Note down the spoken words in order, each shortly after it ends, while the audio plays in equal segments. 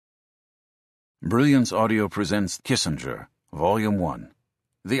Brilliance Audio presents Kissinger, Volume 1,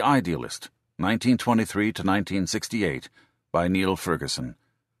 The Idealist, 1923 to 1968, by Niall Ferguson.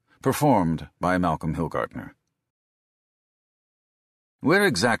 Performed by Malcolm Hilgartner. Where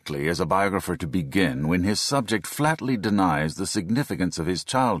exactly is a biographer to begin when his subject flatly denies the significance of his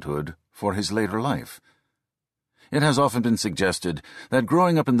childhood for his later life? It has often been suggested that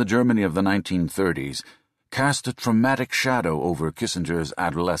growing up in the Germany of the 1930s cast a traumatic shadow over Kissinger's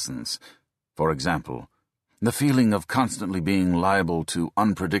adolescence. For example, the feeling of constantly being liable to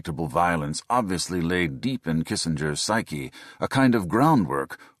unpredictable violence obviously laid deep in Kissinger's psyche, a kind of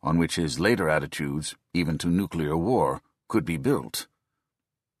groundwork on which his later attitudes, even to nuclear war, could be built.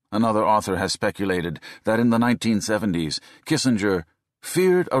 Another author has speculated that in the 1970s, Kissinger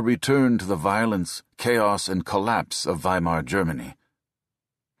feared a return to the violence, chaos, and collapse of Weimar Germany.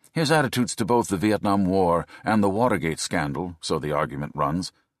 His attitudes to both the Vietnam War and the Watergate scandal, so the argument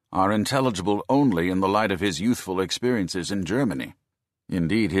runs, are intelligible only in the light of his youthful experiences in Germany.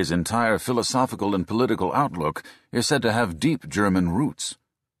 Indeed, his entire philosophical and political outlook is said to have deep German roots.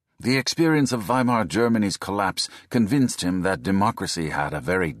 The experience of Weimar Germany's collapse convinced him that democracy had a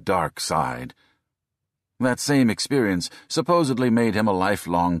very dark side. That same experience supposedly made him a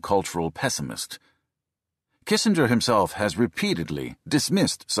lifelong cultural pessimist. Kissinger himself has repeatedly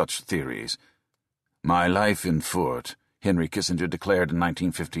dismissed such theories. "My life in Fürth," Henry Kissinger declared in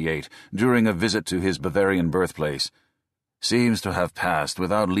 1958 during a visit to his Bavarian birthplace, "seems to have passed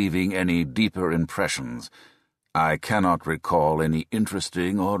without leaving any deeper impressions. I cannot recall any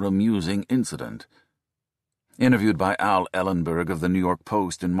interesting or amusing incident." Interviewed by Al Ellenberg of the New York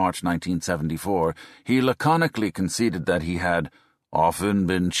Post in March 1974, he laconically conceded that he had often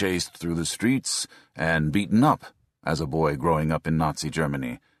been chased through the streets and beaten up as a boy growing up in Nazi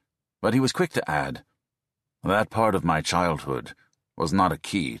Germany. But he was quick to add, "That part of my childhood was not a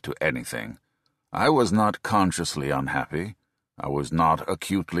key to anything. I was not consciously unhappy. I was not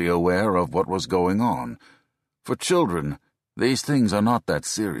acutely aware of what was going on. For children, these things are not that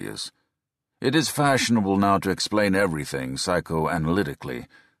serious. It is fashionable now to explain everything psychoanalytically.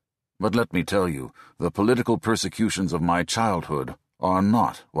 But let me tell you, the political persecutions of my childhood are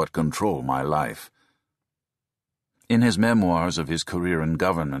not what control my life." In his memoirs of his career in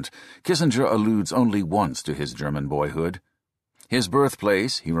government, Kissinger alludes only once to his German boyhood. His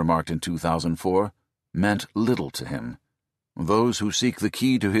birthplace, he remarked in 2004, meant little to him. Those who seek the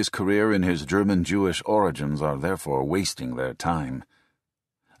key to his career in his German Jewish origins are therefore wasting their time.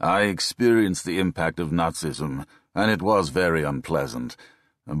 "I experienced the impact of Nazism, and it was very unpleasant,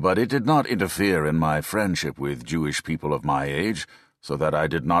 but it did not interfere in my friendship with Jewish people of my age, so that I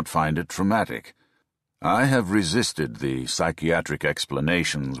did not find it traumatic. I have resisted the psychiatric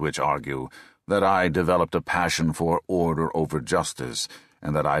explanations which argue that I developed a passion for order over justice,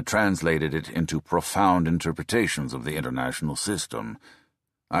 and that I translated it into profound interpretations of the international system.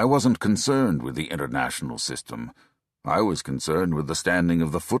 I wasn't concerned with the international system. I was concerned with the standing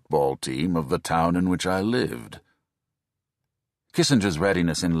of the football team of the town in which I lived." Kissinger's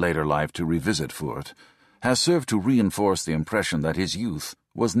readiness in later life to revisit Fürth has served to reinforce the impression that his youth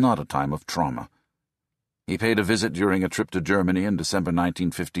was not a time of trauma. He paid a visit during a trip to Germany in December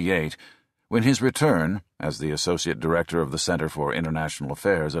 1958, when his return, as the Associate Director of the Center for International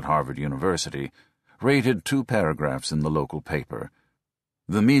Affairs at Harvard University, rated 2 paragraphs in the local paper.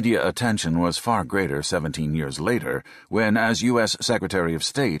 The media attention was far greater 17 years later, when, as U.S. Secretary of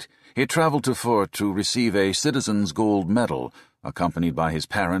State, he traveled to Fürth to receive a Citizen's Gold Medal, accompanied by his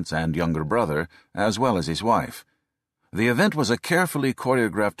parents and younger brother, as well as his wife. The event was a carefully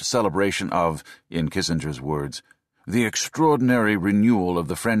choreographed celebration of, in Kissinger's words, the extraordinary renewal of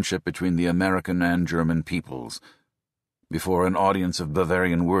the friendship between the American and German peoples. Before an audience of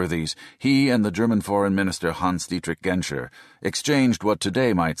Bavarian worthies, he and the German Foreign Minister Hans-Dietrich Genscher exchanged what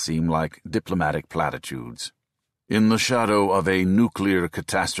today might seem like diplomatic platitudes. "In the shadow of a nuclear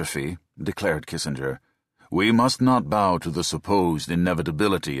catastrophe," declared Kissinger, "we must not bow to the supposed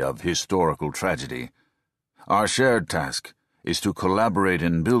inevitability of historical tragedy. Our shared task is to collaborate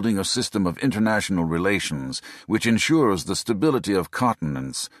in building a system of international relations which ensures the stability of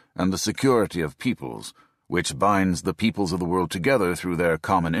continents and the security of peoples, which binds the peoples of the world together through their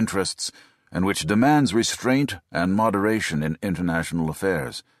common interests, and which demands restraint and moderation in international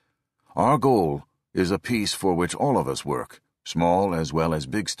affairs. Our goal is a peace for which all of us work, small as well as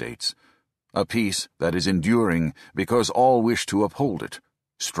big states, a peace that is enduring because all wish to uphold it,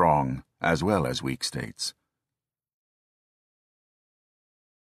 strong as well as weak states."